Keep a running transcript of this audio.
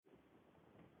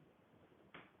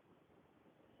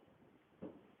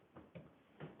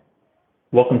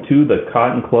Welcome to the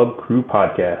Cotton Club Crew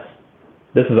Podcast.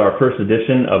 This is our first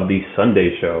edition of the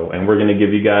Sunday show, and we're going to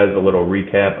give you guys a little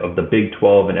recap of the Big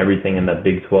 12 and everything in the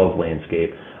Big 12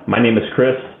 landscape. My name is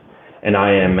Chris, and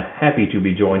I am happy to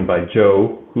be joined by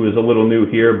Joe, who is a little new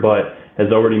here, but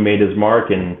has already made his mark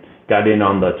and got in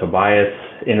on the Tobias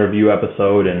interview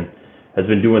episode and has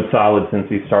been doing solid since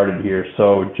he started here.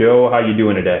 So, Joe, how you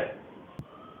doing today?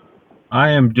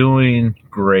 I am doing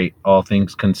great, all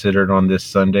things considered, on this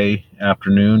Sunday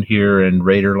afternoon here in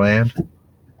Raiderland.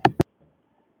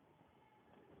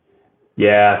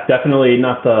 Yeah, definitely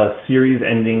not the series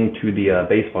ending to the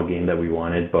baseball game that we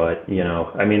wanted, but,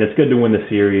 it's good to win the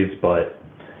series, but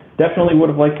definitely would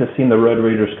have liked to have seen the Red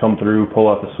Raiders come through, pull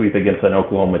off the sweep against an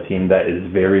Oklahoma team that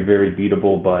is very, very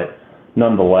beatable, but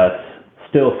nonetheless,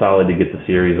 still solid to get the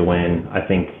series win. I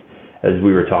think, as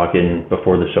we were talking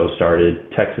before the show started,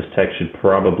 Texas Tech should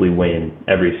probably win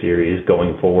every series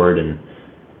going forward, and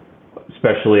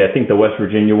especially, I think the West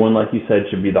Virginia one, like you said,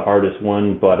 should be the hardest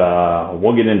one, but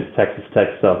we'll get into Texas Tech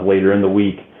stuff later in the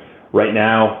week. Right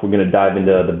now, we're going to dive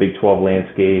into the Big 12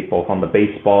 landscape, both on the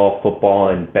baseball, football,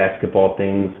 and basketball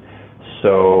things.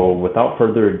 So without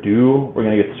further ado, we're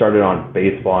going to get started on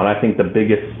baseball, and I think the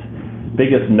biggest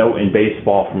note in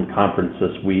baseball from conference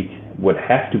this week would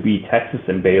have to be Texas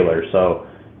and Baylor. So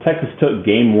Texas took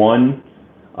game one.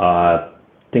 I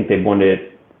think they won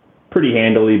it pretty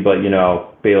handily, but,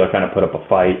 Baylor kind of put up a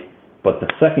fight. But the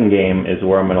second game is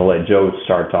where I'm going to let Joe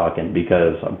start talking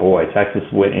because, boy, Texas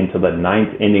went into the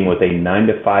ninth inning with a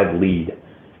 9-5 lead.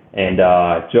 And,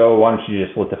 Joe, why don't you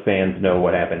just let the fans know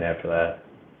what happened after that?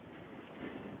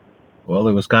 Well,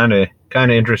 it was kind of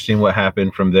interesting what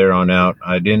happened from there on out.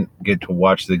 I didn't get to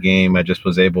watch the game. I just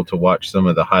was able to watch some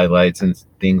of the highlights and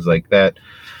things like that.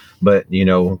 But,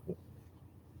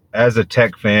 as a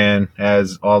Tech fan,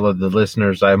 as all of the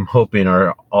listeners, I'm hoping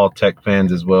are all Tech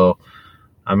fans as well.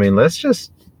 I mean, let's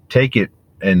just take it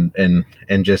and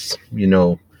just,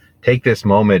 take this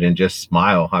moment and just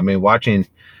smile. I mean, watching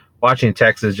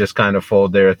Texas just kind of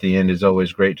fold there at the end is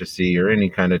always great to see, or any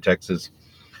kind of Texas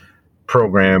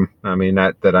program. I mean,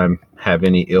 not that I'm have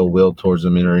any ill will towards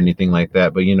them or anything like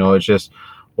that, but it's just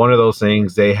one of those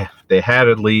things. They had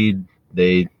a lead,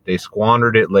 they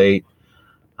squandered it late.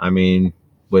 I mean,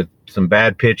 with some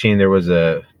bad pitching, there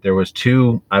was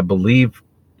two, I believe,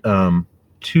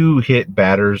 two hit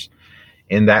batters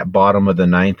in that bottom of the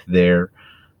ninth there,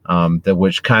 that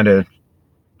which kind of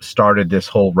started this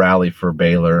whole rally for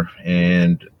Baylor,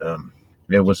 and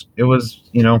it was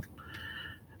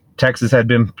Texas had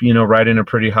been, riding a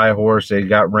pretty high horse. They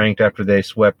got ranked after they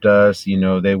swept us.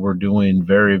 They were doing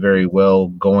very, very well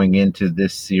going into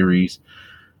this series.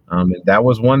 And that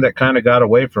was one that kind of got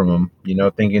away from them,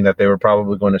 thinking that they were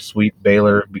probably going to sweep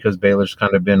Baylor because Baylor's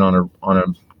kind of been on a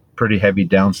pretty heavy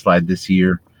downslide this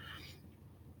year.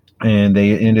 And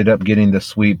they ended up getting the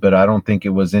sweep, but I don't think it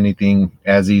was anything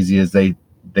as easy as they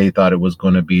thought it was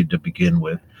going to be to begin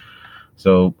with.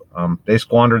 So they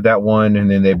squandered that one, and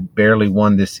then they barely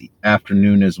won this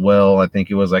afternoon as well. I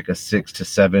think it was like a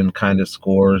 6-7 kind of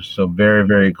score. So very,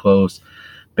 very close.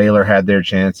 Baylor had their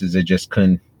chances. They just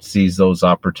couldn't seize those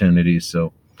opportunities.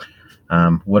 So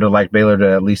would have liked Baylor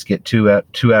to at least get two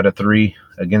out of three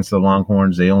against the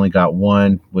Longhorns. They only got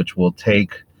one, which we'll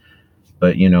take.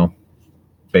 But,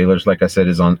 Baylor's, like I said,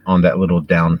 is on that little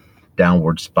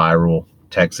downward spiral.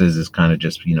 Texas is kind of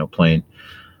just, playing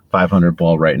 500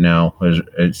 ball right now.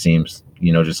 It seems,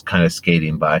 just kind of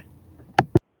skating by.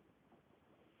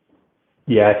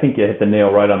 Yeah, I think you hit the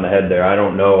nail right on the head there. I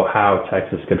don't know how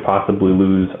Texas could possibly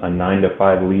lose a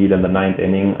 9-5 lead in the ninth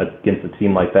inning against a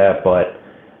team like that, but,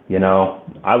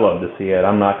 I love to see it.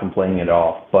 I'm not complaining at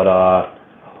all. But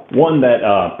one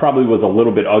that probably was a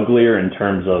little bit uglier in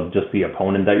terms of just the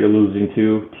opponent that you're losing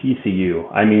to,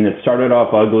 TCU. I mean, it started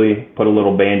off ugly, put a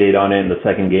little Band-Aid on it in the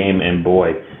second game, and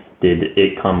boy, did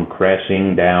it come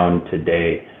crashing down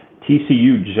today.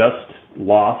 TCU just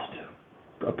lost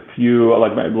less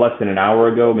than an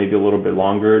hour ago, maybe a little bit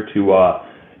longer, to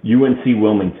UNC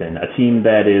Wilmington, a team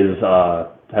that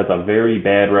has a very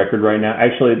bad record right now.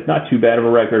 Actually, it's not too bad of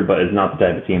a record, but it's not the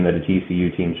type of team that a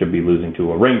TCU team should be losing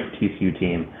to, a ranked TCU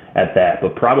team at that,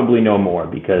 but probably no more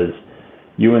because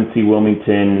UNC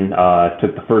Wilmington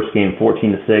took the first game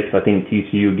 14-6. I think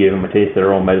TCU gave them a taste of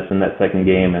their own medicine that second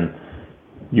game, and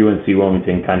UNC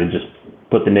Wilmington kind of just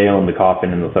put the nail in the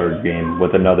coffin in the third game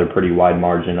with another pretty wide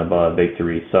margin of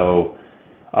victory. So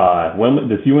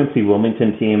this UNC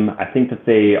Wilmington team, I think that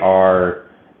they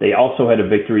also had a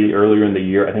victory earlier in the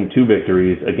year, I think two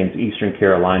victories against Eastern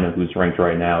Carolina, who's ranked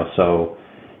right now. So,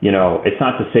 it's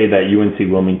not to say that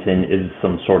UNC Wilmington is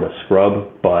some sort of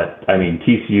scrub, but I mean,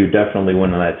 TCU definitely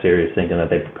went on that series thinking that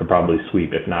they could probably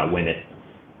sweep, if not win it.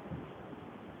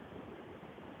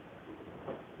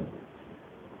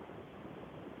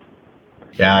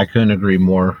 Yeah, I couldn't agree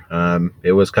more.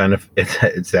 It was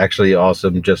it's actually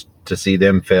awesome just to see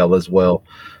them fail as well.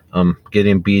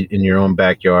 Getting beat in your own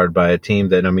backyard by a team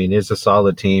that, I mean, is a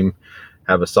solid team,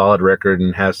 have a solid record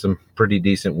and has some pretty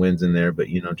decent wins in there. But,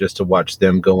 just to watch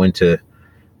them go into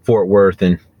Fort Worth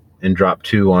and drop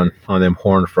two on them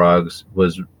Horned Frogs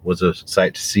was a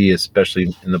sight to see,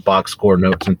 especially in the box score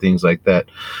notes and things like that.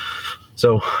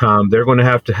 So they're going to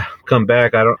have to come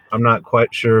back. I'm not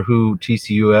quite sure who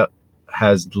TCU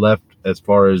has left as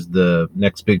far as the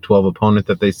next Big 12 opponent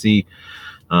that they see.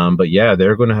 But yeah,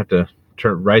 they're going to have to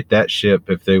right that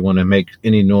ship if they want to make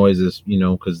any noises,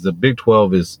 because the Big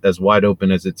 12 is as wide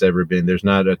open as it's ever been. There's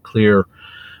not a clear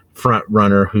front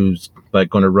runner who's like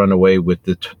going to run away with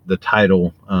the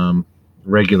title,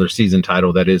 regular season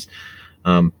title that is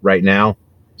right now.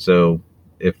 So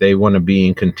if they want to be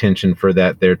in contention for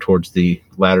that there towards the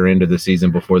latter end of the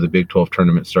season before the Big 12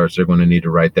 tournament starts, they're going to need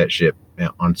to right that ship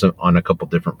on a couple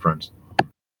different fronts.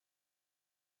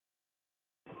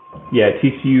 Yeah,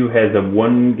 TCU has a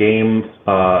one game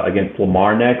against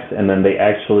Lamar next, and then they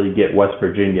actually get West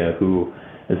Virginia, who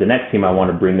is the next team I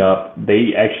want to bring up.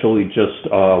 They actually just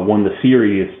won the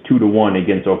series 2-1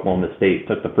 against Oklahoma State.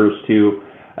 Took the first two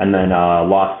and then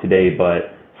lost today,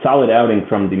 but solid outing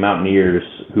from the Mountaineers,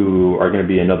 who are going to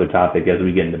be another topic as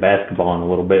we get into basketball in a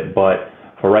little bit. But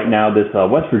for right now, this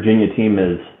West Virginia team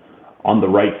is on the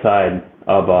right side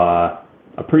of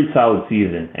a pretty solid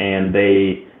season. And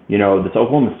they, this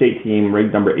Oklahoma State team,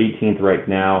 ranked number 18th right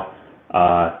now,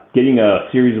 getting a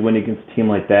series win against a team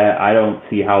like that, I don't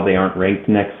see how they aren't ranked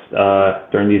next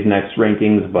during these next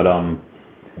rankings. But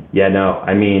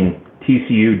I mean,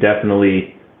 TCU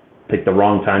definitely picked the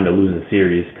wrong time to lose the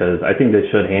series, because I think they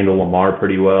should handle Lamar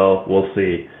pretty well. We'll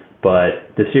see.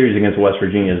 But the series against West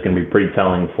Virginia is going to be pretty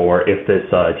telling for if this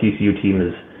TCU team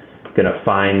is going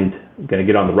to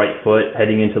get on the right foot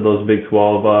heading into those Big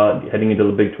 12, heading into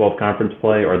the Big 12 conference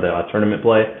play or the tournament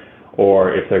play,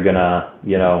 or if they're going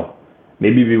to,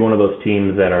 maybe be one of those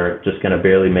teams that are just going to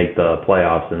barely make the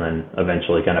playoffs and then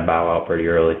eventually kind of bow out pretty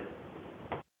early.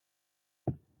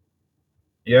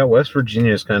 Yeah, West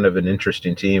Virginia is kind of an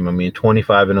interesting team. I mean,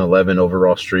 25-11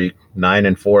 overall streak,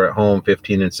 9-4 at home,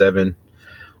 15-7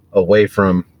 away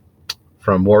from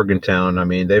Morgantown. I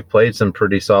mean, they've played some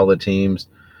pretty solid teams,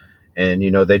 and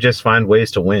they just find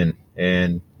ways to win.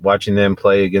 And watching them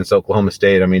play against Oklahoma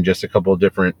State, I mean, just a couple of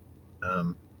different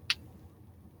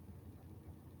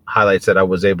highlights that I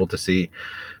was able to see.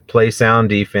 Play sound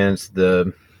defense.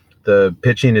 The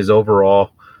pitching is overall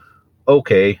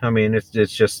okay. I mean, it's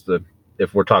just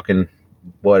if we're talking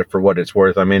for what it's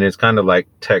worth, I mean, it's kind of like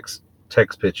Tech's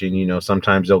pitching.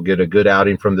 Sometimes they'll get a good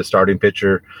outing from the starting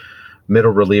pitcher.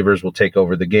 Middle relievers will take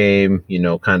over the game,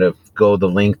 kind of go the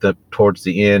length up towards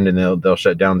the end, and they'll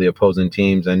shut down the opposing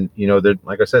teams. And, they're,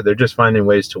 like I said, they're just finding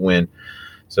ways to win.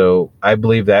 So I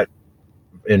believe that,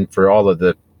 and for all of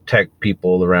the Tech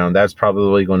people around, that's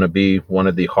probably going to be one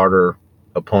of the harder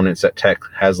opponents that Tech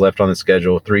has left on the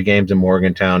schedule. 3 games in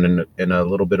Morgantown in a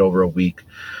little bit over a week.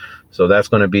 So that's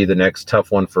going to be the next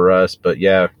tough one for us. But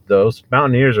yeah, those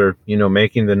Mountaineers are,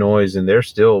 making the noise, and they're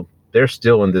still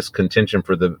in this contention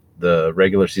for the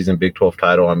regular season Big 12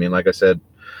 title. I mean, like I said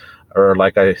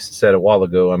a while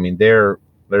ago, I mean,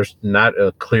 there's not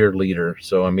a clear leader.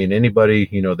 So, I mean, anybody,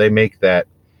 they make that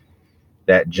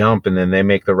jump and then they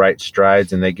make the right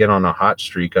strides and they get on a hot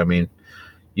streak. I mean,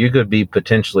 you could be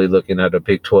potentially looking at a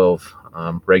Big 12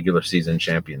 regular season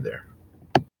champion there.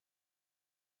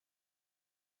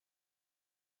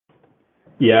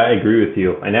 Yeah, I agree with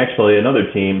you. And actually,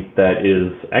 another team that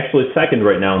is actually second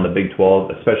right now in the Big 12,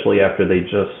 especially after they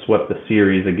just swept the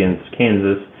series against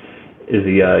Kansas, is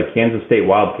the Kansas State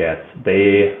Wildcats.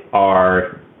 They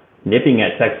are nipping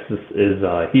at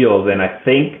Texas's heels, and I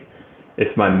think,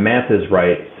 if my math is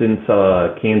right, since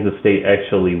Kansas State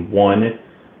actually won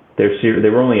their series, they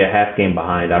were only a half game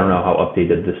behind. I don't know how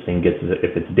updated this thing gets,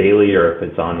 if it's daily or if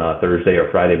it's on Thursday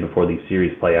or Friday before these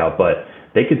series play out, but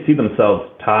they could see themselves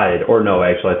tied, or no,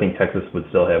 actually, I think Texas would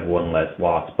still have one less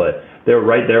loss, but they're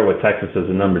right there with Texas as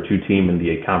the number 2 team in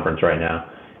the conference right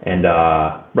now. And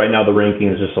right now the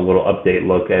rankings, just a little update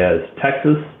look, as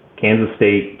Texas, Kansas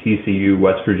State, TCU,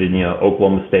 West Virginia,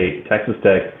 Oklahoma State, Texas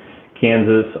Tech,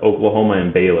 Kansas, Oklahoma,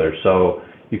 and Baylor. So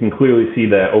you can clearly see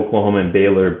that Oklahoma and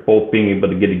Baylor both being able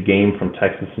to get a game from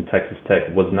Texas and Texas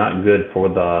Tech was not good for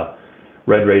the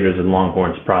Red Raiders and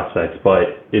Longhorns prospects,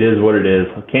 but it is what it is.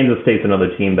 Kansas State's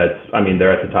another team that's, I mean,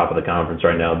 they're at the top of the conference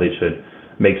right now. They should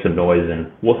make some noise,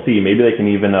 and we'll see. Maybe they can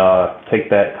even take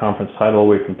that conference title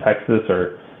away from Texas,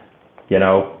 or,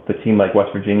 the team like West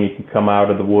Virginia can come out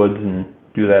of the woods and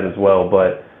do that as well.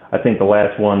 But I think the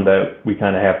last one that we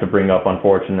kind of have to bring up,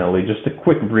 unfortunately, just a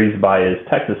quick breeze by, is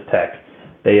Texas Tech.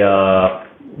 They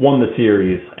won the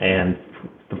series, and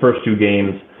the first two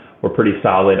games were pretty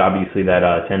solid. Obviously, that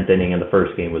 10th inning in the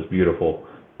first game was beautiful.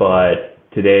 But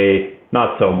today,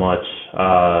 not so much.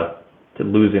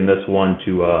 Losing this one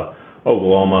to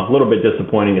Oklahoma, a little bit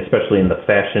disappointing, especially in the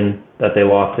fashion that they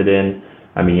lost it in.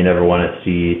 I mean, you never want to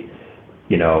see,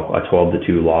 a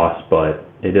 12-2 loss, but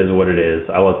it is what it is.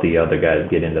 I'll let the other guys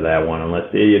get into that one.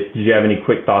 Did you have any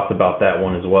quick thoughts about that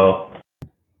one as well?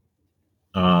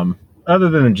 Other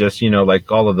than just,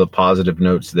 like all of the positive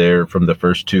notes there from the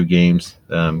first two games,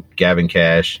 Gavin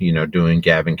Cash, doing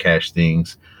Gavin Cash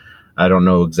things. I don't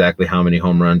know exactly how many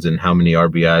home runs and how many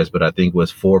RBIs, but I think it was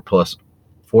four plus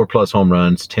home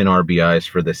runs, 10 RBIs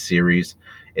for the series.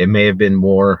 It may have been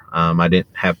more. I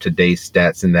didn't have today's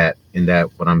stats in that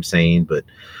what I'm saying, but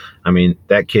I mean,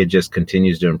 that kid just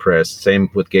continues to impress. Same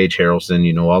with Gage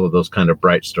Harrelson, all of those kind of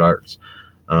bright starts.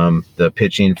 The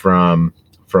pitching from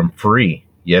Free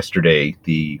yesterday,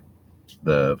 the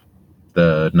 9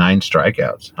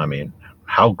 strikeouts. I mean,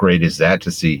 how great is that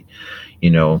to see,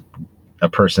 a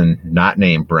person not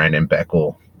named Brandon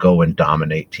Beckel go and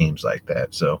dominate teams like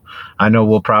that. So I know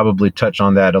we'll probably touch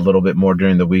on that a little bit more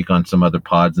during the week on some other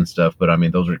pods and stuff, but I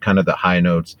mean, those are kind of the high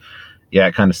notes. Yeah,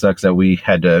 it kind of sucks that we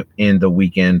had to end the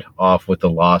weekend off with a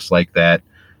loss like that,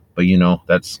 but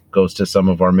that goes to some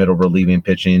of our middle relieving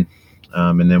pitching,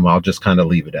 and then I'll just kind of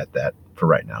leave it at that for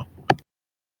right now.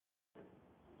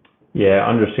 Yeah,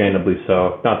 understandably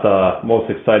so. Not the most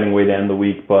exciting way to end the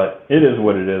week, but it is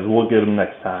what it is. We'll get them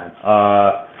next time.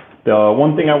 The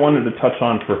one thing I wanted to touch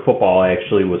on for football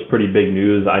actually was pretty big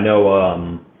news. I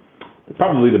know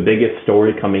probably the biggest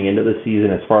story coming into the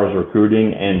season as far as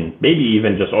recruiting, and maybe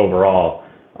even just overall.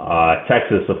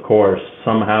 Texas, of course,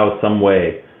 somehow, some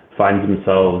way finds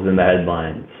themselves in the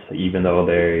headlines, even though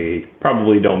they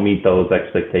probably don't meet those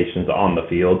expectations on the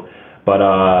field. But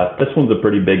this one's a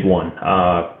pretty big one.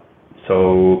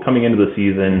 So coming into the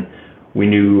season, we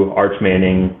knew Arch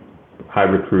Manning, high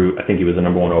recruit. I think he was the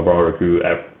number 1 overall recruit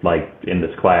in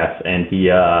this class, and he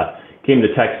came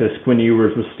to Texas. Quinn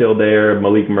Ewers was still there.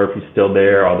 Malik Murphy's still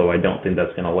there, although I don't think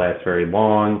that's going to last very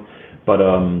long. But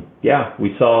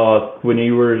we saw Quinn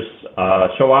Ewers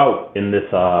show out in this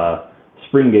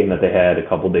spring game that they had a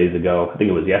couple days ago. I think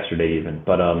it was yesterday even.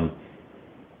 But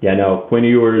Quinn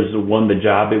Ewers won the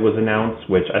job, it was announced,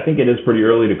 which I think it is pretty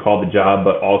early to call the job,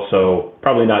 but also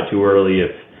probably not too early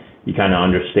if you kind of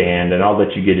understand. And I'll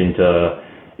let you get into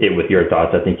it with your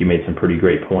thoughts. I think you made some pretty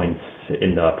great points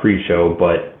in the pre-show.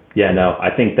 But I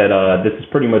think that this is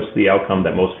pretty much the outcome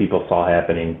that most people saw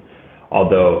happening.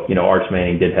 Although, Arch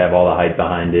Manning did have all the hype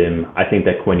behind him, I think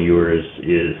that Quinn Ewers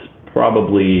is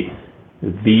probably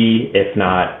if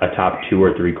not a top 2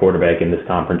 or 3 quarterback in this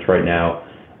conference right now.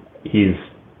 He's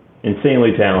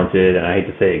insanely talented, and I hate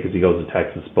to say it because he goes to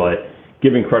Texas, but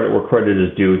giving credit where credit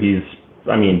is due, he's,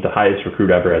 the highest recruit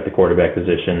ever at the quarterback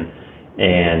position,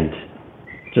 and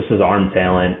just his arm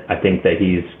talent, I think that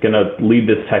he's going to lead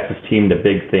this Texas team to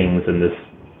big things in this,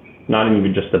 not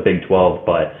even just the Big 12,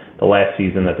 but the last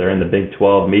season that they're in the Big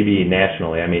 12, maybe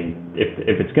nationally. I mean,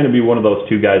 if it's going to be one of those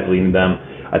two guys leading them,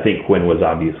 I think Quinn was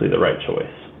obviously the right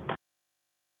choice.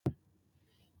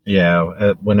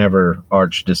 Yeah, whenever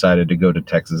Arch decided to go to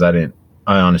Texas, I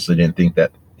honestly didn't think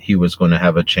that he was going to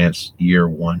have a chance year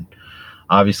one.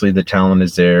 Obviously, the talent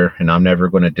is there, and I'm never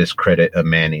going to discredit a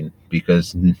Manning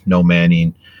because no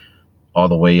Manning all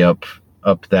the way up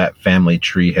that family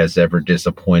tree has ever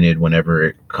disappointed whenever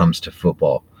it comes to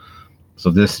football.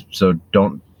 So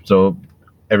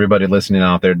everybody listening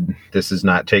out there, this is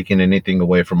not taking anything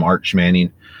away from Arch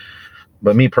Manning.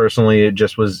 But me personally,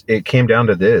 it came down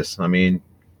to this. I mean,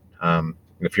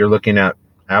 if you're looking at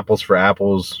apples for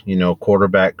apples,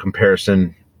 quarterback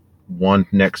comparison, one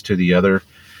next to the other,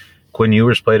 Quinn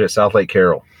Ewers played at South Lake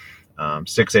Carroll,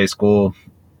 6A school,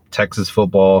 Texas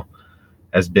football,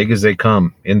 as big as they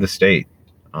come in the state.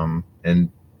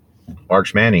 And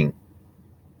Arch Manning,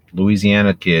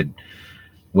 Louisiana kid,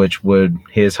 which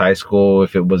his high school,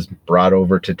 if it was brought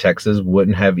over to Texas,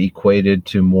 wouldn't have equated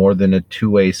to more than a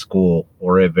 2A school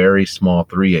or a very small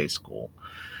 3A school,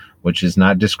 which is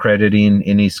not discrediting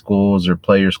any schools or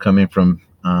players coming from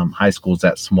high schools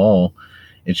that small.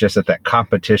 It's just that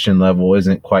competition level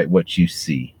isn't quite what you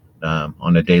see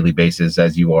on a daily basis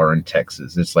as you are in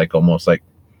Texas. It's like almost like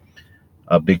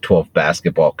a Big 12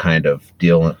 basketball kind of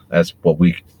deal as what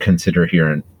we consider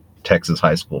here in Texas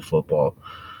high school football.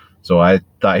 So I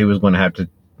thought he was going to have to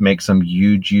make some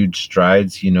huge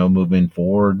strides, moving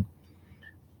forward.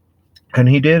 And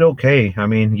he did okay. I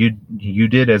mean, you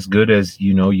did as good as,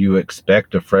 you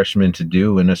expect a freshman to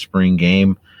do in a spring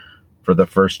game for the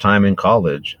first time in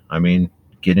college. I mean,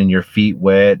 getting your feet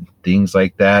wet, things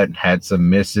like that, had some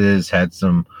misses, had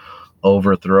some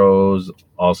overthrows,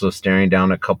 also staring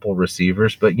down a couple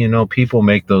receivers. But, people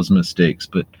make those mistakes.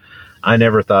 But I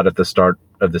never thought at the start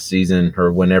of the season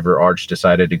or whenever Arch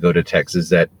decided to go to Texas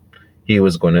that he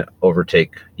was going to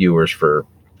overtake Ewers for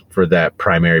that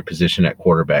primary position at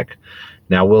quarterback.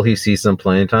 Now, will he see some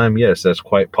playing time? Yes, that's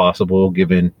quite possible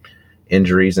given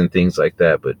injuries and things like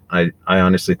that. But I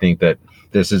honestly think that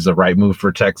this is the right move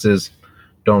for Texas.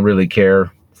 Don't really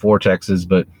care for Texas,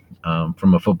 but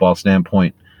from a football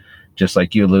standpoint, just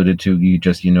like you alluded to, you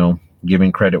just,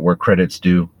 giving credit where credit's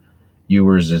due,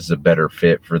 Ewers is a better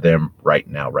fit for them right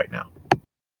now.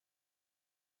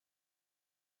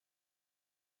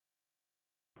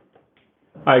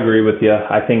 I agree with you.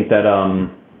 I think that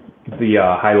the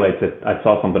highlights, that I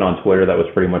saw something on Twitter that was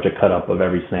pretty much a cut up of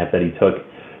every snap that he took.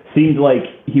 Seemed like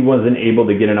he wasn't able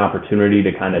to get an opportunity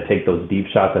to kind of take those deep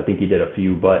shots. I think he did a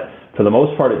few, but for the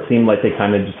most part, it seemed like they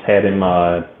kind of just had him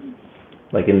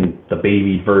like in the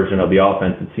baby version of the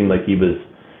offense. It seemed like he was,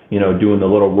 doing the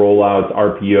little rollouts,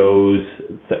 RPOs,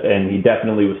 and he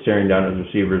definitely was staring down his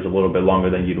receivers a little bit longer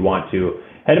than you'd want to.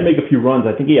 Had to make a few runs.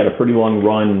 I think he had a pretty long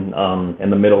run in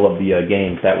the middle of the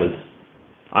game. That was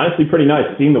honestly pretty nice.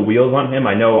 Seeing the wheels on him,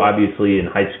 I know obviously in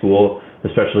high school,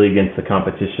 especially against the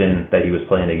competition that he was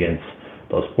playing against,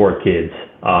 those poor kids,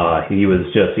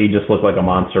 he just looked like a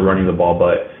monster running the ball.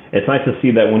 But it's nice to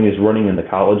see that when he's running in the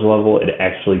college level, it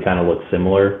actually kind of looks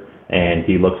similar, and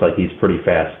he looks like he's pretty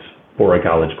fast for a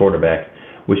college quarterback,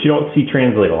 which you don't see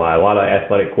translate a lot. A lot of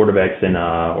athletic quarterbacks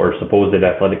or supposed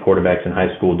athletic quarterbacks in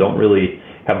high school don't really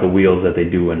have the wheels that they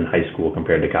do in high school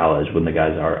compared to college when the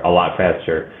guys are a lot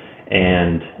faster.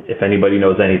 And if anybody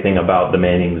knows anything about the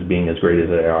Mannings being as great as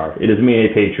they are, it is me, a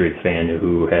Patriots fan,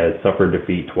 who has suffered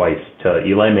defeat twice to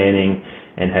Eli Manning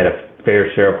and had a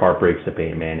fair share of heartbreaks to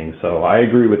Peyton Manning. So I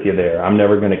agree with you there. I'm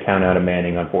never going to count out a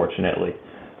Manning, unfortunately.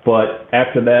 But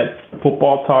after that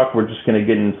football talk, we're just going to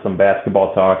get into some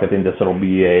basketball talk. I think this will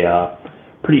be a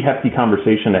pretty hefty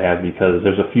conversation to have because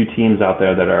there's a few teams out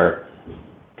there that are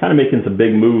kind of making some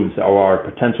big moves or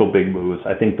potential big moves.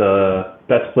 I think the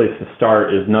best place to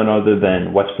start is none other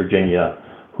than West Virginia,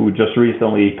 who just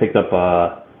recently picked up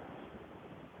a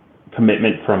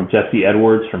commitment from Jesse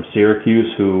Edwards from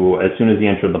Syracuse, who as soon as he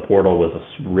entered the portal was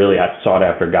a really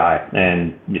sought-after guy.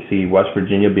 And you see West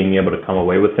Virginia being able to come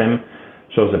away with him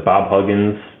shows that Bob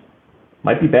Huggins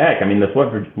might be back. I mean, this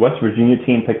West Virginia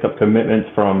team picked up commitments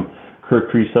from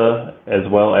Kurt Kriisa as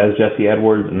well as Jesse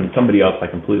Edwards and somebody else I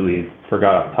completely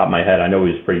forgot off the top of my head. I know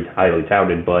he was pretty highly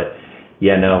touted, but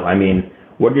yeah, no. I mean,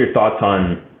 what are your thoughts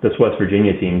on this West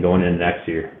Virginia team going into next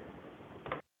year?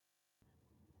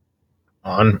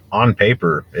 On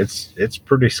paper, it's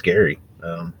pretty scary.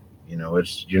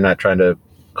 You're not trying to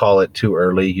call it too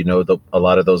early. A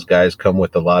lot of those guys come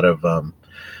with a lot of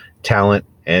talent,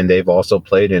 and they've also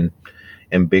played in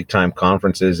big time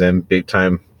conferences and big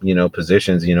time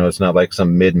positions. It's not like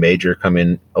some mid-major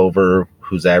coming over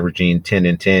who's averaging 10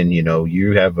 and 10.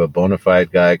 You have a bona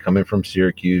fide guy coming from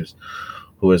Syracuse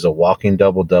who is a walking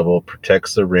double-double,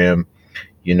 protects the rim.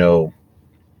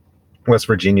 West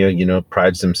Virginia,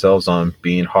 prides themselves on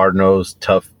being hard-nosed,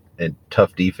 tough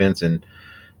defense, and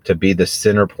to be the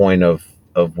center point of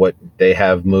what they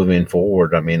have moving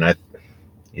forward. I mean,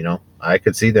 I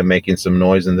could see them making some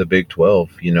noise in the Big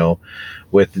 12,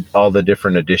 with all the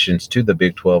different additions to the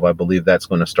Big 12. I believe that's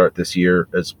going to start this year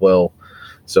as well.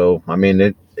 So, I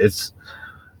mean,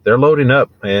 they're loading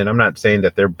up, and I'm not saying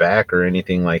that they're back or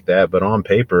anything like that, but on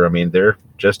paper, I mean, they're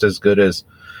just as good as,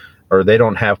 or they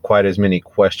don't have quite as many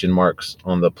question marks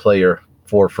on the player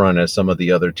forefront as some of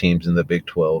the other teams in the Big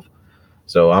 12.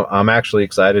 So I'm actually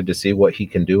excited to see what he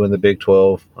can do in the Big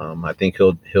 12. I think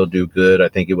he'll do good. I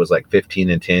think it was like 15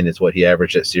 and 10 is what he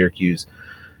averaged at Syracuse,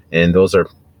 and those are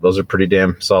pretty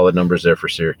damn solid numbers there for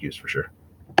Syracuse for sure.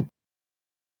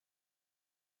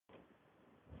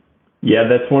 Yeah,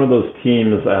 that's one of those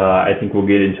teams. I think we'll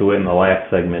get into it in the last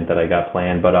segment that I got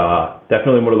planned, but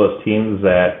definitely one of those teams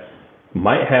that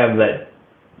might have that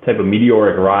type of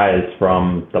meteoric rise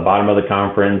from the bottom of the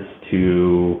conference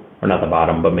to, or not the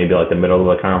bottom, but maybe like the middle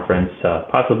of the conference,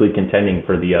 possibly contending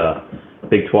for the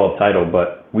Big 12 title.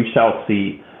 But we shall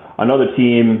see. Another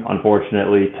team,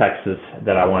 unfortunately, Texas,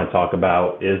 that I want to talk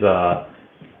about is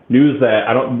news that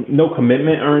no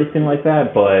commitment or anything like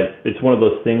that, but it's one of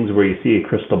those things where you see a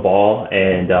crystal ball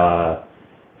and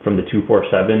from the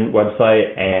 247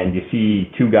 website, and you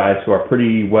see two guys who are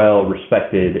pretty well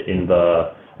respected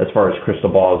as far as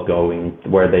crystal balls going,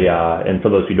 where they and for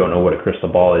those who don't know what a crystal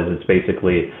ball is, it's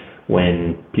basically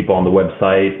when people on the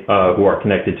website who are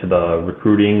connected to the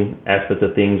recruiting aspect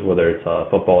of things, whether it's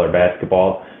football or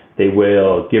basketball, they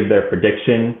will give their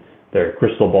prediction, their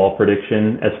crystal ball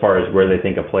prediction, as far as where they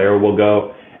think a player will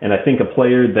go. And I think a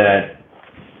player that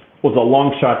was a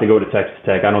long shot to go to Texas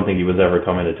Tech, I don't think he was ever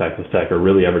coming to Texas Tech or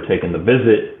really ever taking the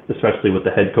visit, especially with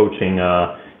the head coaching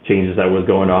changes that was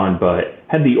going on, but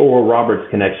had the Oral Roberts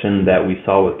connection that we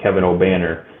saw with Kevin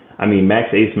O'Banner. I mean, Max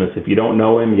Abmas, if you don't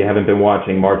know him, you haven't been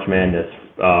watching March Madness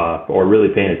or really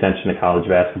paying attention to college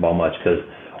basketball much, because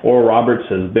Oral Roberts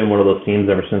has been one of those teams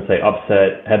ever since they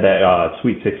had that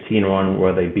Sweet 16 run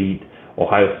where they beat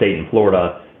Ohio State and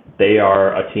Florida. They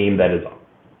are a team that is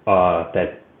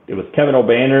it was Kevin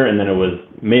O'Banner, and then it was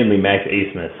mainly Max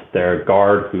Abmas, their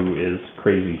guard, who is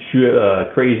crazy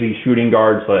shooting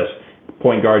guard /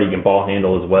 point guard. He can ball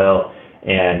handle as well.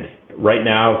 And right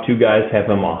now, two guys have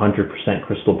him 100%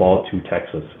 crystal ball to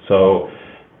Texas. So,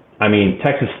 I mean,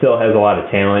 Texas still has a lot of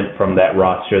talent from that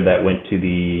roster that went to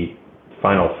the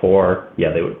Final Four.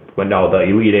 Yeah, the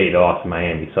Elite Eight, they lost to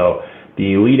Miami. So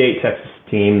the Elite Eight Texas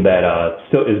team that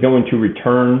still is going to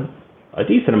return a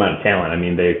decent amount of talent. I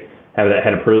mean, they had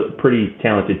a pretty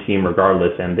talented team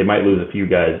regardless, and they might lose a few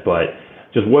guys, but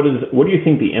just what do you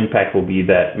think the impact will be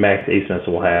that Max Abmas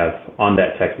will have on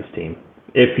that Texas team,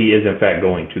 if he is in fact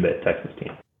going to that Texas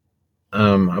team?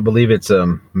 I believe it's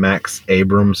Max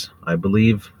Abrams, I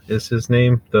believe is his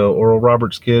name, the Oral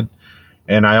Roberts kid.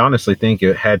 And I honestly think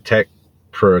it had Tech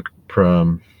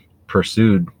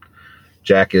pursued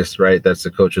Jackus, right? That's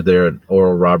the coach of their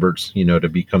Oral Roberts, to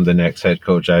become the next head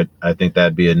coach. I think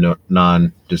that'd be a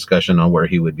non-discussion on where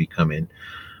he would be coming.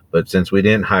 But since we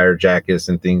didn't hire Jackus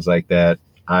and things like that,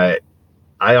 I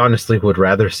honestly would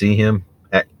rather see him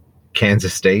at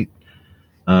Kansas State,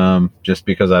 just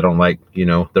because I don't like,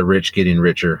 the rich getting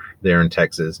richer there in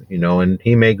Texas, and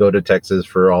he may go to Texas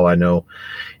for all I know.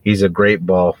 He's a great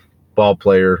ball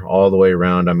player all the way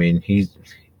around. I mean, he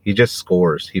just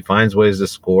scores. He finds ways to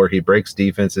score. He breaks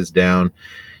defenses down.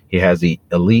 He has the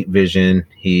elite vision.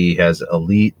 He has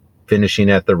elite finishing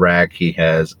at the rack. He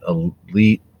has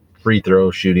elite free throw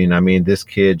shooting. I mean, this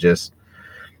kid just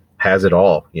has it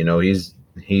all.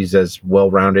 He's as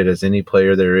well-rounded as any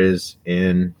player there is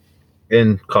in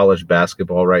college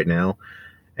basketball right now.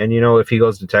 And, if he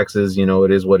goes to Texas,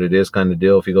 it is what it is kind of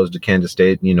deal. If he goes to Kansas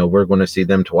State, we're going to see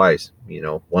them twice,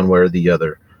 one way or the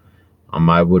other.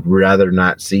 I would rather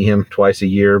not see him twice a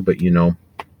year, but,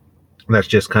 that's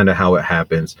just kind of how it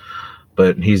happens.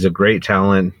 But he's a great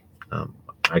talent.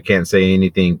 I can't say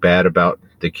anything bad about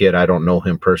the kid. I don't know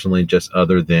him personally, just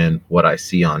other than what I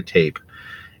see on tape.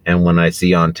 And when I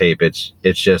see on tape, it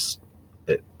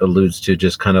alludes to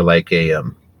just kind of like a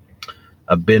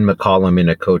Ben McCollum in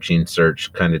a coaching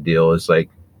search kind of deal. It's like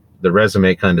the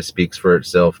resume kind of speaks for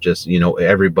itself. Just,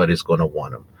 everybody's going to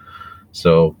want him.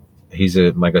 So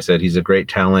like I said, he's a great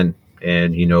talent.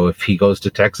 And, if he goes to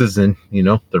Texas, then,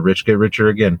 the rich get richer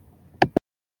again.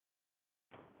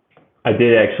 I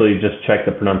did actually just check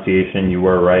the pronunciation. You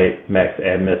were right. Max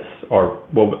Abmas,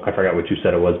 I forgot what you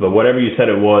said it was, but whatever you said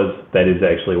it was, that is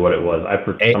actually what it was.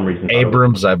 For some reason,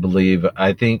 Abrams, I believe.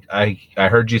 I think I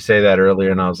heard you say that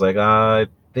earlier, and I was like, I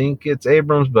think it's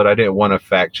Abrams, but I didn't want to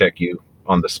fact check you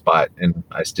on the spot, and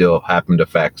I still happen to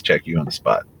fact check you on the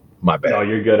spot. My bad. No,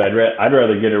 you're good. I'd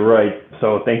rather get it right.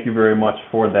 So thank you very much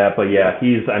for that. But yeah,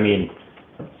 he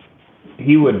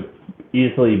would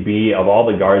easily be, of all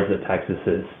the guards that Texas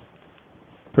has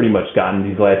pretty much gotten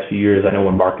these last few years. I know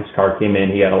when Marcus Carr came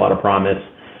in, he had a lot of promise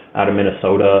out of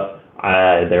Minnesota.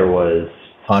 There was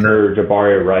Hunter,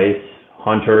 Jabari Rice,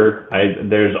 Hunter.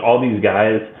 There's all these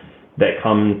guys that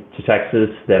come to Texas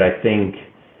that I think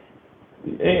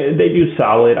they do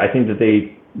solid. I think that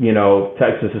they,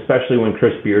 Texas, especially when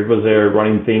Chris Beard was there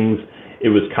running things, it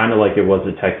was kind of like it was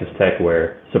at Texas Tech,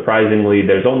 where surprisingly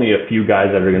there's only a few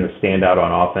guys that are going to stand out on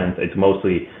offense. It's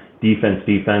mostly defense.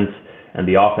 And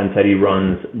the offense that he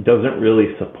runs doesn't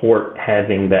really support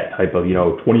having that type of,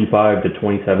 25 to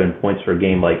 27 points per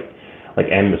game like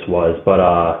Amos was. But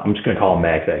I'm just going to call him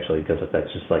Max, actually, because that's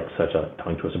just like such a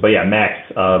tongue twister. But yeah, Max,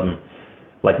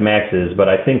 like Max is. But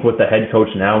I think with the head coach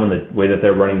now and the way that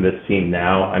they're running this team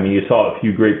now, I mean, you saw a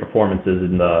few great performances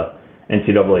in the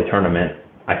NCAA tournament.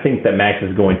 I think that Max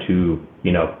is going to,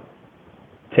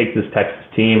 take this Texas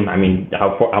team. I mean,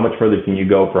 how much further can you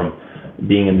go from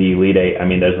being in the Elite Eight. I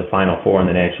mean, there's a Final Four and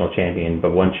the national champion,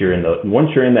 but once you're in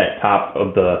that top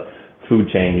of the food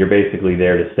chain, you're basically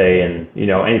there to stay. And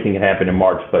anything can happen in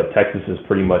March, but Texas is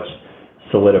pretty much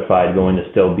solidified going to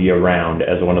still be around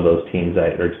as one of those teams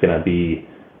that are going to be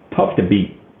tough to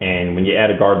beat. And when you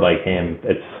add a guard like him,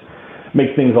 it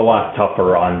makes things a lot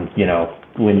tougher on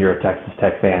when you're a Texas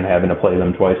Tech fan having to play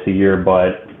them twice a year.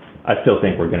 But I still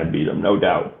think we're going to beat them, no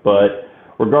doubt. But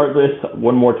regardless,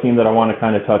 one more team that I want to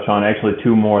kind of touch on, actually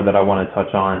two more that I want to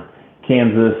touch on.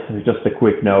 Kansas, just a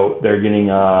quick note, they're going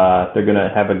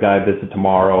to have a guy visit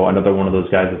tomorrow, another one of those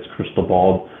guys that's crystal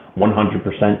balled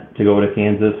 100% to go to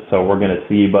Kansas, so we're going to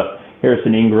see. But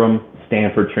Harrison Ingram,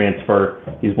 Stanford transfer,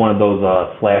 he's one of those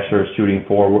slashers, shooting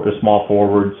forward, small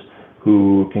forwards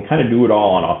who can kind of do it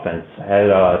all on offense.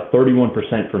 Had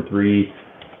 31% from three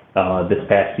this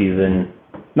past season.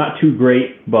 Not too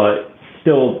great, but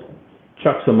still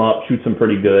chucks them up, shoots them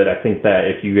pretty good. I think that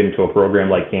if you get into a program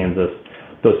like Kansas,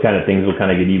 those kind of things will kind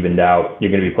of get evened out.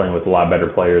 You're going to be playing with a lot better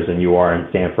players than you are in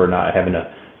Stanford, not having to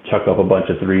chuck up a bunch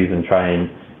of threes and try and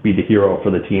be the hero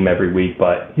for the team every week.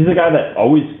 But he's a guy that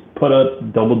always put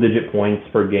up double-digit points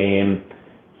per game.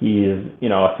 He is,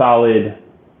 a solid,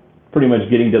 pretty much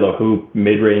getting to the hoop,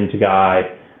 mid-range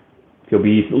guy. He'll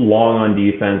be long on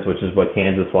defense, which is what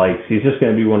Kansas likes. He's just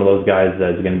going to be one of those guys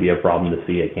that is going to be a problem to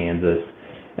see at Kansas.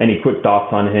 Any quick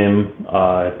thoughts on him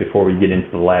before we get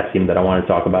into the last team that I want to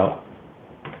talk about?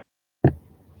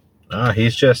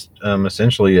 He's just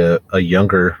essentially a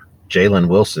younger Jalen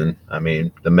Wilson. I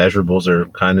mean, the measurables are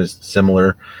kind of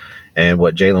similar, and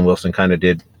what Jalen Wilson kind of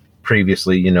did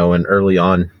previously, in early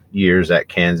on years at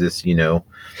Kansas,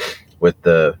 with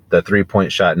the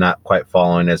 3-point shot not quite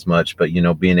falling as much, but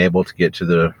being able to get to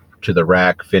the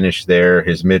rack, finish there.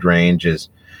 His mid range is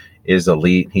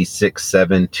elite. He's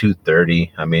 6'7",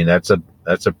 230. I mean, that's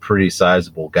a pretty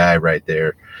sizable guy right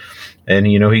there. And,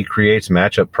 he creates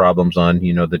matchup problems on,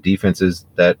 the defenses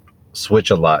that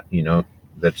switch a lot,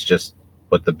 that's just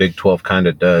what the Big 12 kind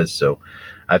of does. So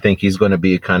I think he's going to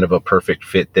be kind of a perfect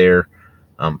fit there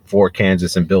for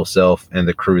Kansas and Bill Self and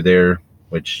the crew there,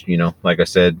 which, like I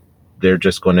said, they're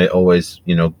just going to always,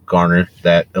 garner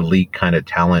that elite kind of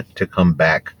talent to come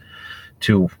back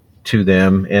to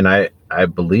them. And I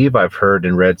believe I've heard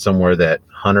and read somewhere that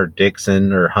Hunter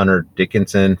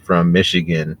Dickinson from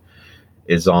Michigan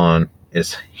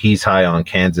he's high on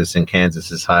Kansas and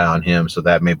Kansas is high on him. So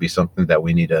that may be something that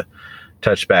we need to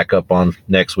touch back up on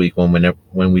next week when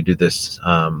we do this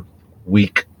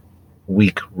week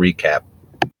recap.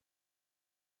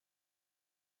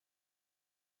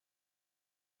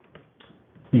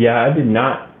 Yeah, I did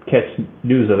not catch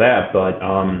news of that, but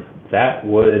that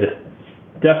would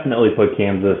definitely put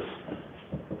Kansas.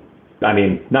 I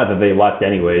mean, not that they left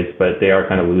anyways, but they are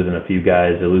kind of losing a few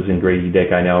guys. They're losing Grady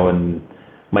Dick, I know, and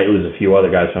might lose a few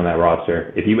other guys from that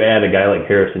roster. If you add a guy like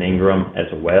Harrison Ingram as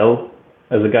well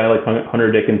as a guy like Hunter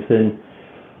Dickinson,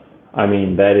 I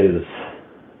mean, that is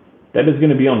going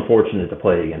to be unfortunate to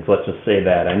play against. Let's just say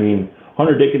that. I mean,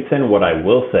 Hunter Dickinson, what I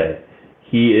will say,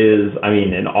 he is,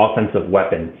 an offensive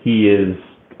weapon. He is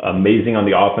amazing on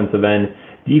the offensive end.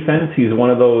 Defense, he's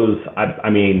one of those,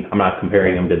 I'm not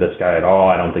comparing him to this guy at all.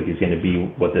 I don't think he's going to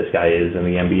be what this guy is in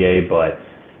the NBA, but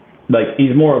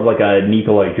he's more of like a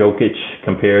Nikola Jokic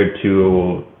compared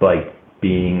to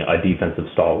being a defensive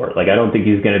stalwart. I don't think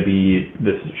he's going to be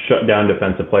this shutdown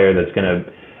defensive player that's going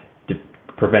to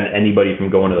prevent anybody from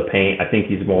going to the paint. I think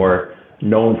he's more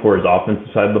known for his offensive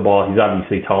side of the ball. He's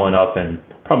obviously tall enough and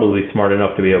probably smart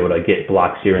enough to be able to get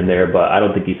blocks here and there, but I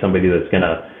don't think he's somebody that's going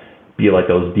to be like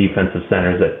those defensive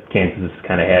centers that Kansas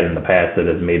kind of had in the past that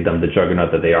has made them the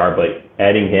juggernaut that they are. But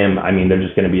adding him, they're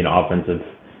just going to be an offensive.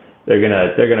 They're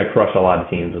gonna crush a lot of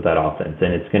teams with that offense,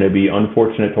 and it's going to be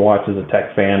unfortunate to watch as a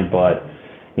Tech fan, but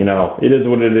it is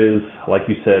what it is. Like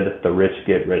you said, the rich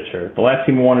get richer. The last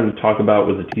team I wanted to talk about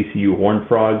was the TCU Horned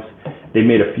Frogs. They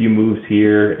made a few moves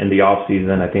here in the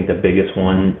offseason. I think the biggest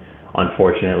one,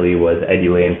 unfortunately, was Eddie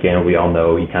Lampkin. We all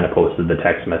know he kind of posted the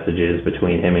text messages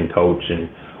between him and coach,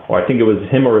 or I think it was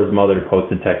him or his mother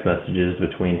posted text messages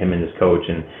between him and his coach,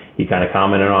 and he kind of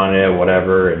commented on it,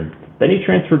 whatever, and then he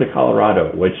transferred to Colorado,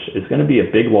 which is going to be a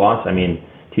big loss.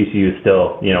 TCU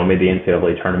still, made the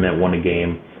NCAA tournament, won a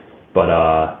game, but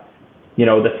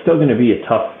that's still going to be a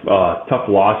tough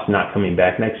loss not coming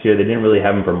back next year. They didn't really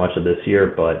have him for much of this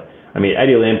year, but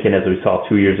Eddie Lampkin, as we saw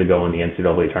 2 years ago in the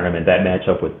NCAA tournament, that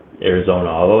matchup with Arizona,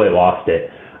 although they lost it,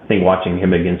 I think watching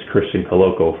him against Christian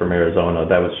Coloco from Arizona,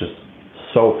 that was just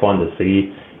so fun to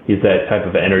see. He's that type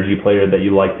of energy player that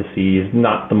you like to see. He's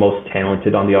not the most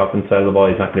talented on the offense side of the ball.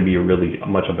 He's not going to be really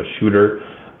much of a shooter,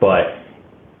 but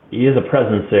he is a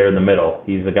presence there in the middle.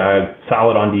 He's a guy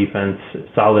solid on defense,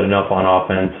 solid enough on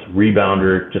offense,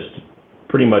 rebounder, just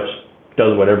pretty much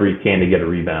does whatever he can to get a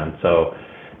rebound. So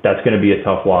that's going to be a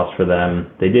tough loss for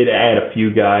them. They did add a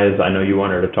few guys. I know you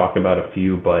wanted to talk about a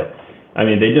few, but I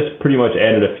mean, they just pretty much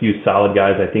added a few solid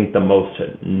guys. I think the most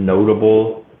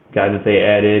notable guy that they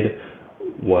added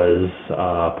was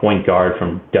point guard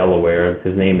from Delaware.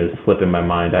 His name is slipping my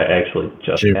mind. I actually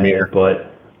just had Jameer. it,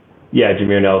 but yeah,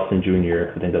 Jameer Nelson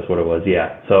Jr. I think that's what it was.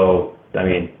 Yeah. So I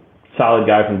mean, solid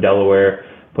guy from Delaware,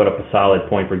 put up a solid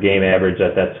point per game average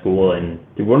at that school, and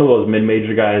one of those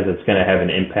mid-major guys that's going to have an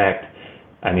impact.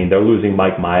 I mean, they're losing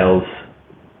Mike Miles,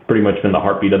 pretty much been the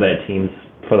heartbeat of that team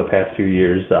for the past few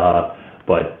years.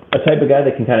 But a type of guy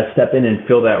that can kind of step in and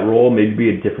fill that role, maybe be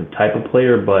a different type of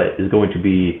player, but is going to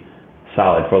be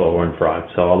solid for the Horned Frog.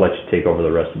 So I'll let you take over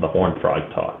the rest of the Horned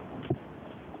Frog talk.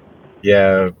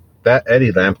 Yeah, that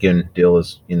Eddie Lampkin deal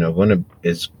is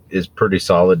pretty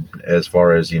solid as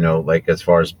far as as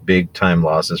far as big time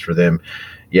losses for them.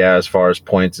 Yeah, as far as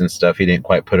points and stuff, he didn't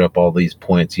quite put up all these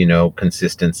points,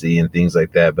 consistency and things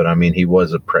like that. But I mean, he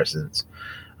was a presence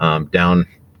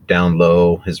down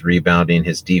low, his rebounding,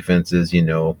 his defenses,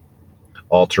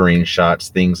 altering shots,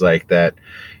 things like that.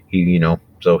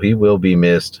 So he will be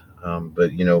missed.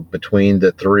 But between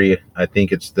the three, I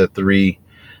think it's the three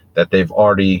that they've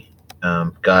already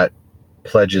got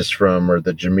pledges from, or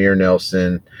the Jameer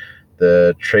Nelson,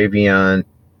 the Travion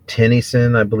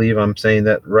Tennyson, I believe I'm saying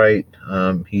that right.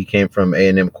 He came from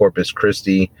A&M Corpus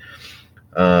Christi,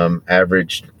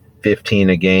 averaged 15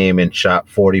 a game and shot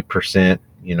 40%,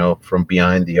 from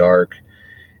behind the arc.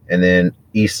 And then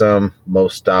Isam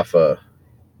Mostafa,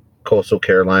 Coastal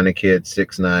Carolina kid,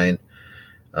 6'9",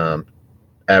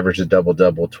 averaged a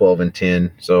double-double, 12 and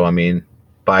 10. So, I mean,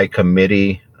 by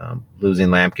committee, losing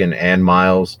Lampkin and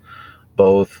Miles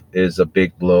both is a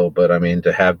big blow. But, I mean,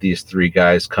 to have these three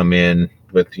guys come in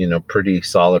with, pretty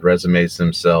solid resumes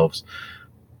themselves,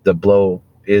 the blow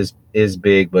is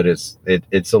big, but it's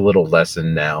a little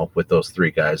lessened now with those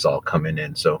three guys all coming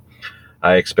in. So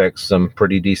I expect some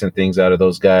pretty decent things out of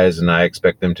those guys, and I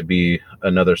expect them to be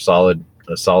a solid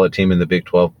team in the Big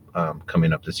 12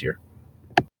 coming up this year.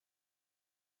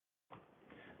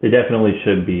 They definitely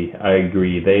should be. I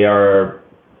agree. They are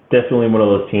definitely one of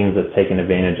those teams that's taken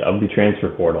advantage of the transfer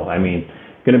portal. I mean,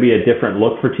 going to be a different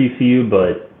look for TCU,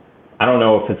 but I don't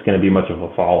know if it's going to be much of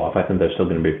a fall off. I think they're still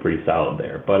going to be pretty solid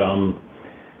there. But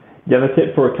yeah, that's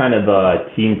it for kind of the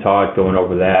team talk, going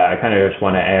over that. I kind of just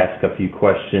want to ask a few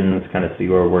questions, kind of see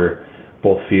where we're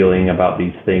both feeling about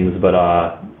these things. But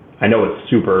I know it's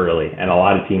super early, and a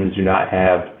lot of teams do not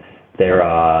have their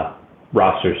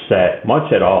roster set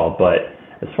much at all. But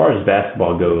as far as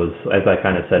basketball goes, as I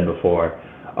kind of said before,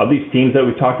 of these teams that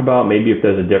we talked about, maybe if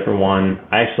there's a different one,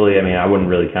 I mean, I wouldn't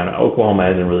really count it. Oklahoma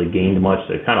hasn't really gained much.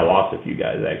 They've kind of lost a few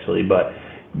guys, actually. But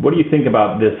what do you think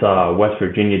about this West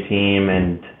Virginia team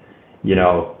and,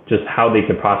 just how they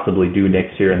could possibly do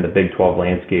next year in the Big 12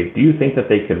 landscape? Do you think that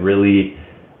they could really,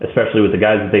 especially with the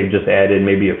guys that they've just added,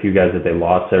 maybe a few guys that they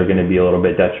lost that are going to be a little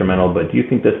bit detrimental, but do you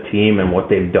think this team and what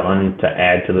they've done to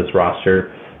add to this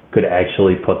roster could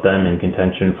actually put them in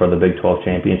contention for the Big 12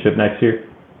 championship next year?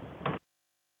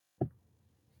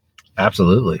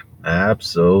 Absolutely.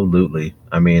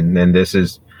 I mean, and this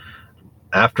is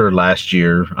after last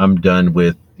year. I'm done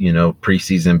with,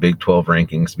 preseason Big 12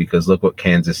 rankings, because look what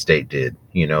Kansas State did.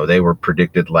 They were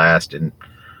predicted last, and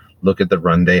look at the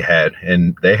run they had.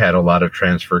 And they had a lot of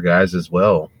transfer guys as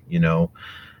well,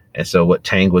 And so what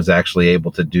Tang was actually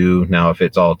able to do, now if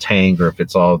it's all Tang or if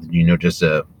it's all, just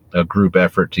a group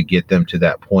effort to get them to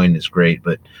that point, is great.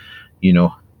 But,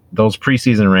 those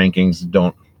preseason rankings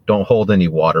don't hold any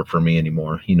water for me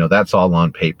anymore. That's all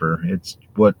on paper. It's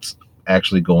what's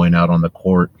actually going out on the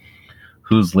court,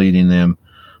 who's leading them.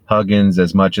 Huggins,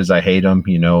 as much as I hate him,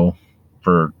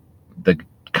 for the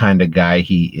kind of guy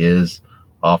he is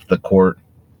off the court,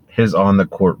 his on the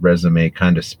court resume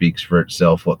kind of speaks for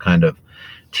itself. What kind of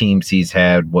teams he's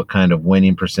had, what kind of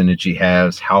winning percentage he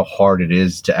has, how hard it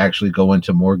is to actually go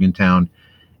into Morgantown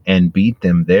and beat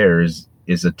them there is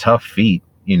a tough feat.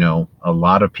 A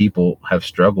lot of people have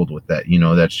struggled with that.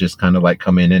 That's just kind of like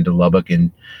coming into Lubbock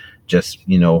and just,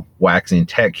 waxing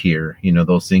tech here.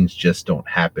 Those things just don't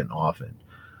happen often.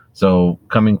 So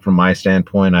coming from my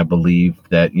standpoint, I believe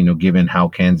that, given how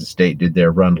Kansas State did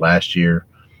their run last year,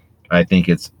 I think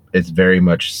it's very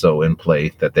much so in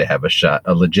play that they have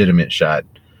a legitimate shot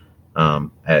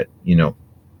at,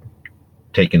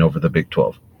 taking over the Big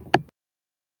 12.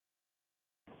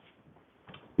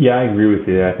 Yeah, I agree with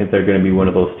you. I think they're going to be one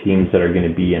of those teams that are going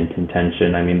to be in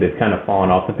contention. I mean, they've kind of fallen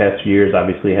off the past few years.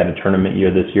 Obviously had a tournament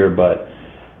year this year, but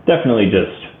definitely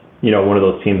just one of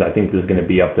those teams I think is going to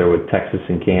be up there with Texas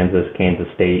and Kansas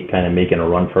State, kind of making a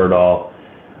run for it all.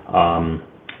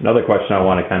 Another question I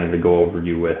want to kind of to go over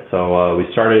you with. So we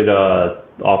started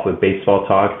off with baseball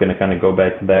talk. Going to kind of go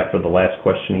back to that for the last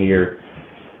question here.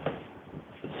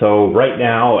 So right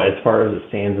now, as far as it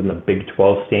stands in the Big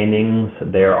 12 standings,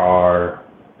 there are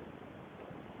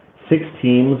 6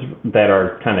 teams that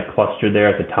are kind of clustered there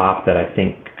at the top that I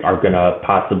think are going to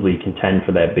possibly contend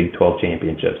for that Big 12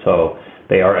 championship. So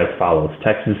they are as follows: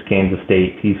 Texas, Kansas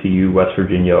State, TCU, West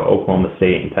Virginia, Oklahoma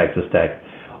State, and Texas Tech.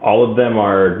 All of them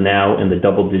are now in the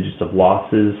double digits of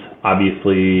losses.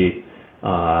 Obviously,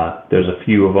 there's a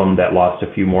few of them that lost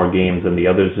a few more games than the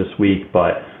others this week,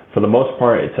 but for the most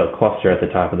part, it's a cluster at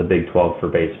the top of the Big 12 for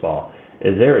baseball.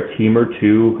 Is there a team or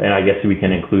two, and I guess we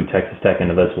can include Texas Tech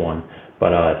into this one,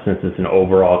 but since it's an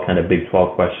overall kind of Big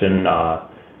 12 question,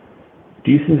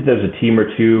 do you think that there's a team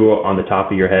or two on the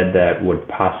top of your head that would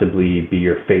possibly be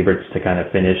your favorites to kind of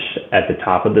finish at the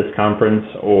top of this conference,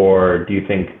 or do you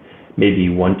think maybe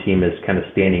one team is kind of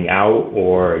standing out?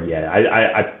 Or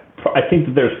I think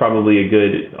that there's probably a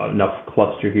good enough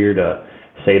cluster here to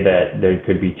say that there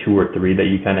could be 2 or 3 that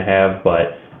you kind of have,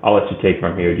 but I'll let you take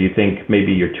from here. Do you think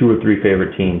maybe your 2 or 3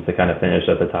 favorite teams to kind of finish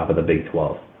at the top of the Big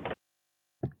 12?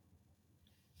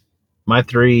 My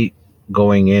 3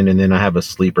 going in, and then I have a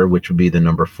sleeper, which would be the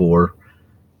number 4.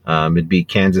 It'd be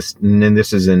Kansas, and then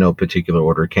this is in no particular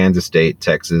order: Kansas State,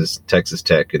 Texas, Texas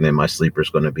Tech, and then my sleeper is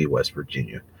going to be West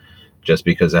Virginia, just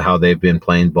because of how they've been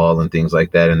playing ball and things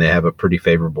like that, and they have a pretty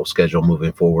favorable schedule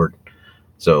moving forward.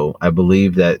 So I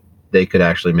believe that they could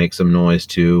actually make some noise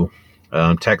too.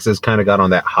 Texas kind of got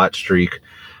on that hot streak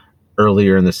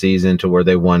earlier in the season to where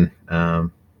they won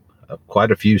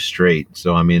quite a few straight.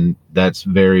 So, I mean, that's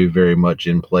very, very much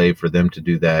in play for them to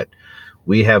do that.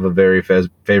 We have a very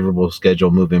favorable schedule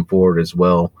moving forward as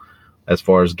well, as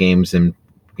far as games and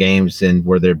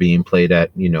where they're being played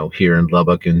at, here in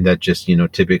Lubbock. And that just,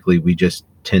 typically we just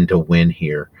tend to win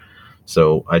here.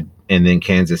 So and then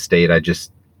Kansas State,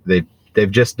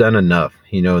 they've just done enough,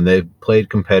 and they've played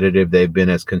competitive. They've been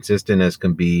as consistent as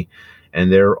can be,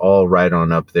 and they're all right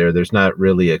on up there. There's not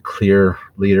really a clear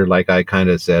leader, like I kind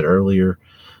of said earlier,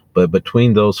 but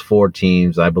between those 4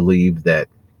 teams, I believe that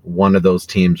one of those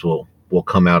teams will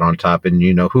come out on top. And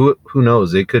who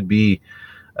knows? It could be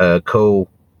a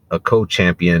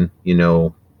co-champion,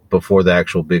 before the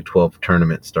actual Big 12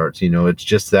 tournament starts. It's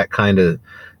just that kind of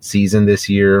season this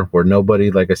year where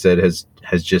nobody, like I said, has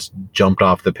just jumped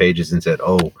off the pages and said,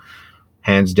 "Oh,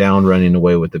 hands down, running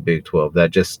away with the Big 12."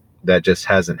 That just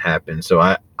hasn't happened. So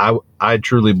I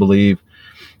truly believe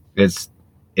it's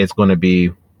going to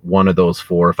be one of those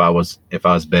 4 if I was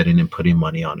betting and putting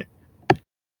money on it.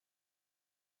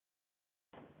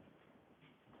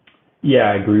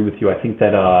 Yeah, I agree with you. I think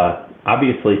that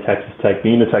obviously Texas Tech,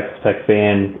 being a Texas Tech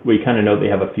fan, we kind of know they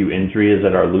have a few injuries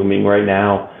that are looming right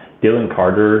now. Dylan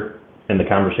Carter, in the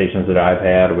conversations that I've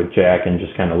had with Jack and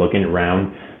just kind of looking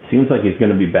around, seems like he's going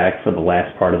to be back for the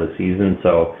last part of the season.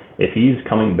 So if he's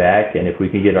coming back and if we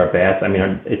can get our bats, I mean,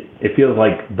 it feels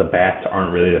like the bats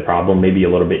aren't really the problem, maybe a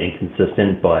little bit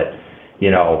inconsistent, but,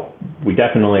 we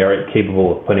definitely are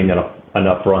capable of putting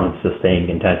enough runs to stay in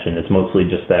contention. It's mostly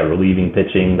just that relieving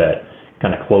pitching, that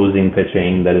kind of closing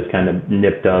pitching that has kind of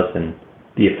nipped us, and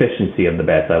the efficiency of the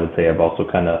bats, I would say, have also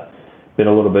kind of been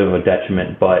a little bit of a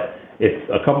detriment. But if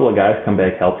a couple of guys come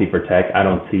back healthy for Tech, I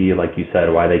don't see, like you said,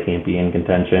 why they can't be in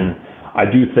contention. I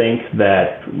do think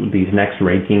that these next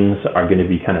rankings are going to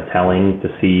be kind of telling to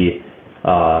see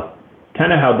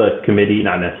kind of how the committee,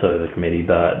 not necessarily the committee,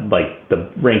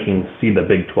 the rankings see the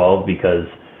Big 12, because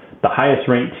the highest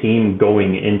ranked team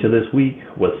going into this week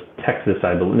was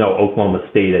Oklahoma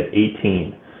State at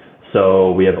 18.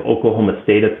 So we have Oklahoma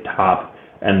State at the top,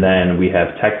 and then we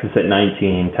have Texas at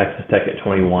 19, Texas Tech at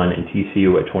 21, and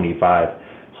TCU at 25.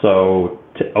 So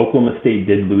Oklahoma State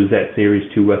did lose that series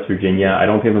to West Virginia. I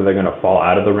don't think that they're going to fall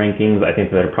out of the rankings. I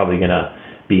think that they're probably going to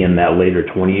be in that later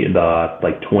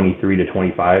 23 to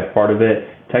 25 part of it.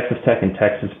 Texas Tech and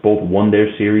Texas both won their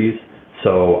series,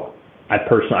 so I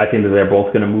think that they're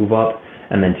both going to move up.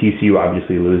 And then TCU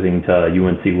obviously losing to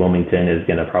UNC Wilmington is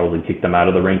going to probably kick them out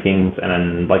of the rankings. And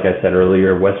then, like I said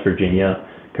earlier, West Virginia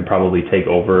could probably take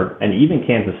over, and even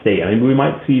Kansas State. I mean, we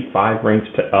might see 5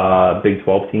 ranked Big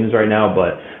 12 teams right now,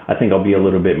 but I think I'll be a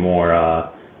little bit more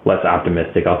less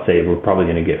optimistic. I'll say we're probably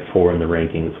going to get 4 in the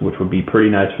rankings, which would be pretty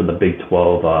nice for the Big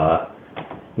 12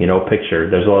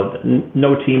 picture. There's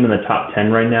no team in the top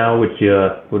 10 right now, which you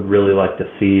would really like to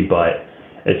see, but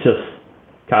it's just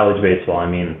college baseball. I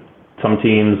mean, some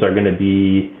teams are going to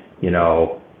be,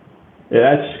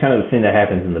 that's just kind of the thing that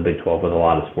happens in the Big 12 with a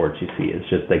lot of sports you see. It's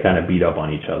just they kind of beat up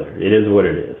on each other. It is what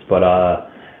it is. But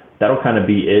that'll kind of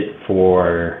be it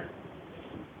for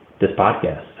this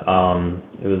podcast.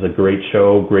 It was a great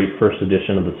show, great first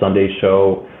edition of the Sunday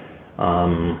show.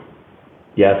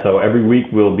 Yeah, so every week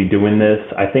we'll be doing this.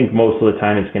 I think most of the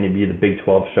time it's going to be the Big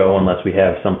 12 show unless we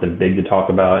have something big to talk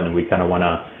about, and we kind of want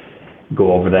to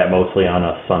go over that mostly on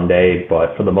a Sunday.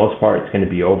 But for the most part, it's going to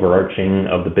be overarching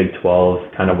of the Big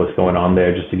 12, kind of what's going on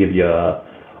there, just to give you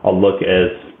a look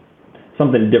as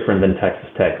something different than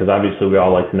Texas Tech, because obviously we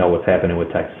all like to know what's happening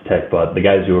with Texas Tech, but the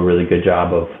guys do a really good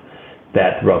job of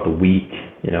that throughout the week.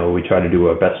 You know, we try to do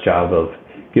our best job of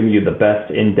giving you the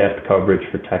best in-depth coverage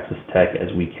for Texas Tech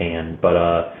as we can.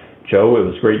 But Joe, it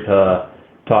was great to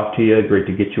talk to you. Great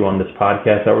to get you on this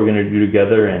podcast that we're going to do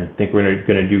together, and think we're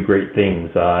going to do great things.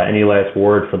 Any last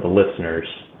word for the listeners?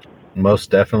 Most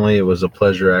definitely. It was a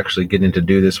pleasure actually getting to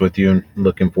do this with you, and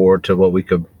looking forward to what we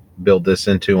could build this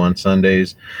into on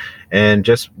Sundays. And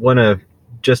just want to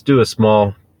do a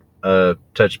small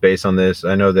touch base on this.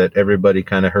 I know that everybody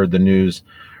kind of heard the news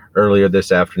earlier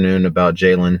this afternoon about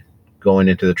Jalen going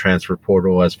into the transfer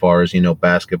portal as far as,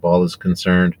 basketball is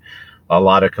concerned. A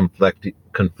lot of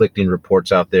conflicting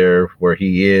reports out there where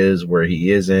he is, where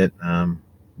he isn't.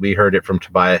 We heard it from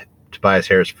Tobias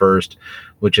Harris first,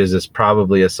 which is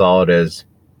probably as solid as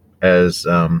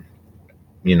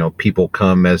people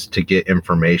come as to get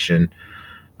information.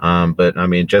 But I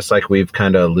mean, just like we've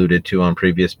kind of alluded to on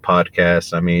previous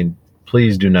podcasts, I mean,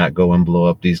 please do not go and blow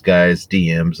up these guys'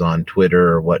 DMs on Twitter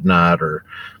or whatnot, or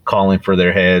calling for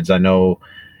their heads. I know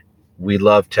we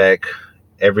love Tech,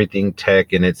 everything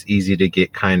Tech, and it's easy to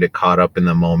get kind of caught up in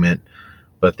the moment.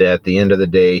 But at the end of the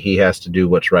day, he has to do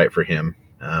what's right for him.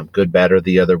 Good, bad, or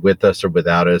the other, with us or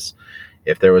without us.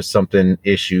 If there was something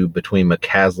issue between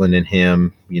McCaslin and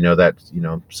him,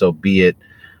 so be it.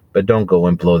 But don't go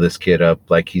and blow this kid up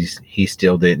like he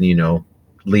still didn't,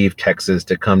 leave Texas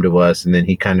to come to us, and then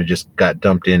he kind of just got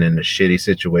dumped in a shitty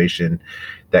situation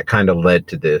that kind of led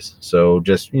to this. So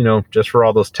just for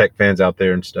all those Tech fans out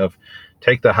there and stuff,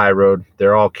 take the high road.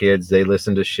 They're all kids. They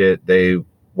listen to shit. They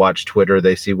watch Twitter.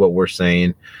 They see what we're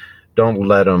saying. Don't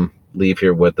let them leave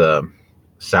here with a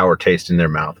sour taste in their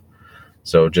mouth.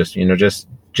 So just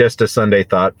a Sunday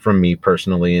thought from me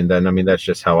personally. And then, I mean, that's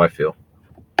just how I feel.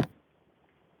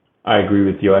 I agree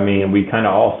with you. I mean, we kind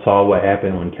of all saw what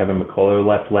happened when Kevin McCullough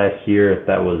left last year.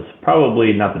 That was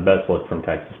probably not the best look from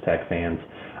Texas Tech fans.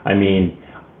 I mean,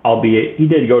 albeit he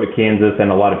did go to Kansas, and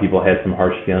a lot of people had some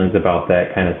harsh feelings about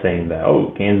that, kind of saying that,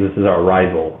 oh, Kansas is our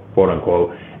rival, quote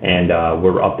unquote, and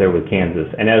we're up there with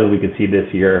Kansas. And as we could see this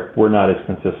year, we're not as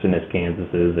consistent as Kansas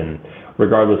is, and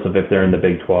regardless of if they're in the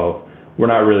Big 12,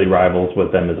 we're not really rivals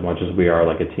with them as much as we are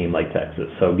like a team like Texas.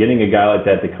 So getting a guy like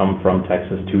that to come from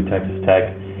Texas to Texas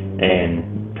Tech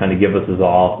and kind of give us his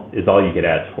all is all you could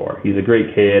ask for. He's a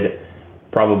great kid,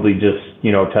 probably just,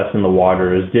 testing the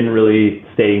waters. Didn't really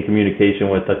stay in communication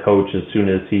with the coach as soon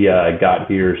as he got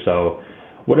here. So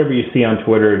whatever you see on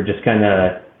Twitter, just kind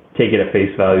of take it at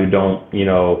face value. Don't,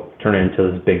 turn it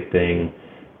into this big thing.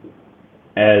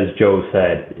 As Joe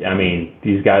said, I mean,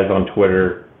 these guys on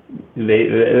Twitter,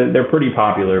 they're pretty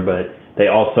popular, but they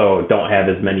also don't have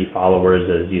as many followers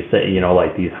as you say,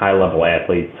 like these high-level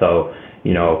athletes. So,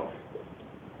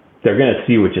 they're going to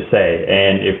see what you say.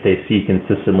 And if they see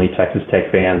consistently Texas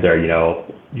Tech fans are,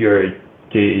 you're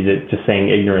just saying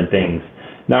ignorant things,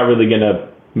 not really going to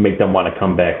make them want to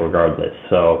come back regardless.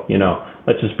 So,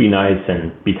 let's just be nice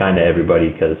and be kind to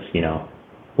everybody, because,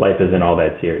 life isn't all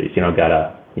that serious. You don't got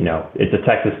to, it's a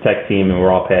Texas Tech team and we're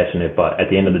all passionate, but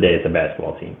at the end of the day, it's a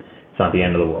basketball team. It's not the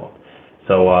end of the world.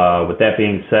 So with that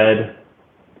being said,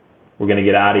 we're going to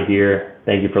get out of here.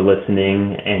 Thank you for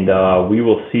listening, and we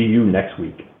will see you next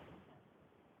week.